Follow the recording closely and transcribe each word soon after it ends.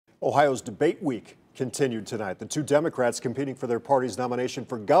Ohio's debate week continued tonight. The two Democrats competing for their party's nomination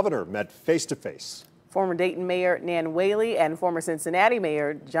for governor met face-to-face. Former Dayton Mayor Nan Whaley and former Cincinnati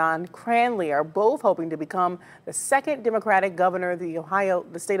Mayor John Cranley are both hoping to become the second Democratic governor the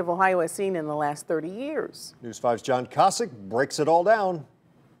state of Ohio has seen in the last 30 years. News 5's John Kosick breaks it all down.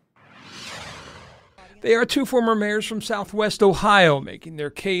 They are two former mayors from Southwest Ohio making their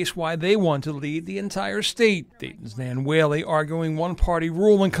case why they want to lead the entire state. Dayton's Nan Whaley arguing one-party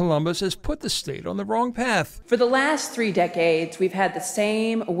rule in Columbus has put the state on the wrong path. For the last 3 decades, we've had the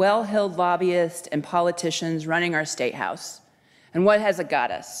same well-heeled lobbyists and politicians running our state house. And what has it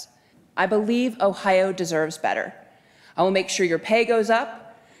got us? I believe Ohio deserves better. I will make sure your pay goes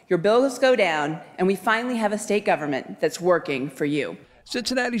up, your bills go down, and we finally have a state government that's working for you.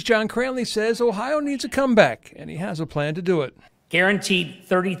 Cincinnati's John Cranley says Ohio needs a comeback, and he has a plan to do it. Guaranteed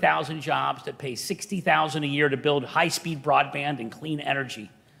 30,000 jobs that pay $60,000 a year to build high-speed broadband and clean energy.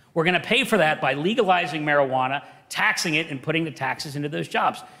 We're going to pay for that by legalizing marijuana, taxing it, and putting the taxes into those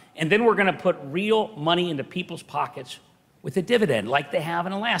jobs. And then we're going to put real money into people's pockets with a dividend like they have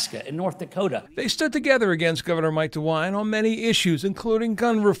in Alaska and North Dakota. They stood together against Governor Mike DeWine on many issues, including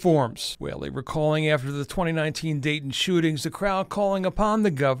gun reforms. Whaley recalling after the 2019 Dayton shootings, the crowd calling upon the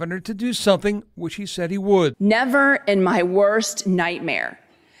governor to do something which he said he would. Never in my worst nightmare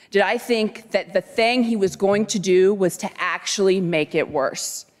did I think that the thing he was going to do was to actually make it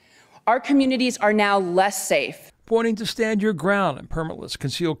worse. Our communities are now less safe. Pointing to stand your ground and permitless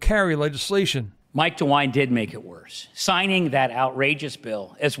concealed carry legislation. Mike DeWine did make it worse. Signing that outrageous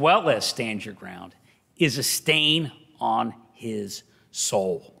bill, as well as Stand Your Ground, is a stain on his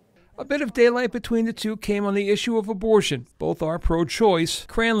soul. A bit of daylight between the two came on the issue of abortion. Both are pro-choice.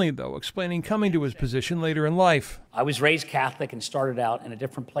 Cranley, though, explaining coming to his position later in life. I was raised Catholic and started out in a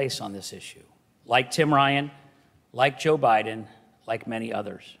different place on this issue. Like Tim Ryan, like Joe Biden, like many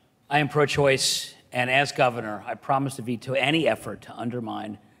others. I am pro-choice, and as governor, I promise to veto any effort to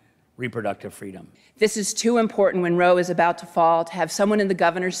undermine reproductive freedom. This is too important when Roe is about to fall to have someone in the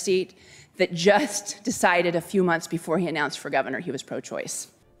governor's seat that just decided a few months before he announced for governor he was pro-choice.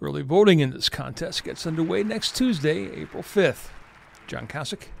 Early voting in this contest gets underway next Tuesday, April 5th. John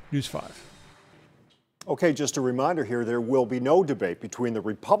Kosick, News 5. Okay, just a reminder here, there will be no debate between the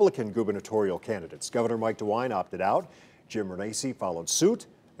Republican gubernatorial candidates. Governor Mike DeWine opted out. Jim Renacci followed suit.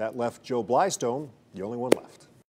 That left Joe Blystone, the only one left.